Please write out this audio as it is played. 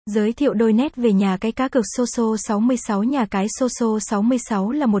Giới thiệu đôi nét về nhà cái cá cược xoso66. Nhà cái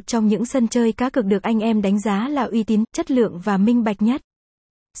xoso66 là một trong những sân chơi cá cược được anh em đánh giá là uy tín, chất lượng và minh bạch nhất.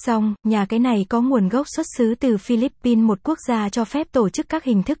 Song, nhà cái này có nguồn gốc xuất xứ từ Philippines, một quốc gia cho phép tổ chức các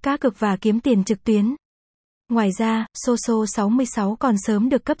hình thức cá cược và kiếm tiền trực tuyến. Ngoài ra, xoso66 còn sớm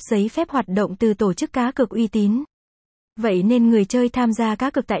được cấp giấy phép hoạt động từ tổ chức cá cược uy tín. Vậy nên người chơi tham gia cá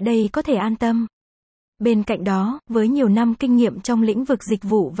cược tại đây có thể an tâm. Bên cạnh đó, với nhiều năm kinh nghiệm trong lĩnh vực dịch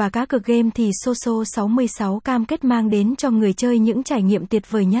vụ và cá cược game thì xoso66 cam kết mang đến cho người chơi những trải nghiệm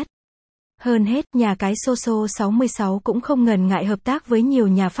tuyệt vời nhất. Hơn hết, nhà cái xoso66 cũng không ngần ngại hợp tác với nhiều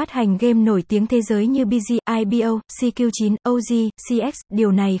nhà phát hành game nổi tiếng thế giới như BG, IBO, CQ9, OG, CX.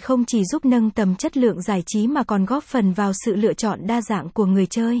 Điều này không chỉ giúp nâng tầm chất lượng giải trí mà còn góp phần vào sự lựa chọn đa dạng của người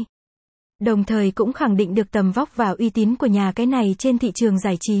chơi. Đồng thời cũng khẳng định được tầm vóc và uy tín của nhà cái này trên thị trường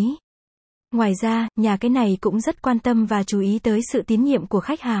giải trí. Ngoài ra, nhà cái này cũng rất quan tâm và chú ý tới sự tín nhiệm của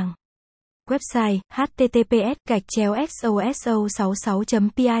khách hàng. Website: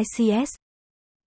 https://xoso66.pics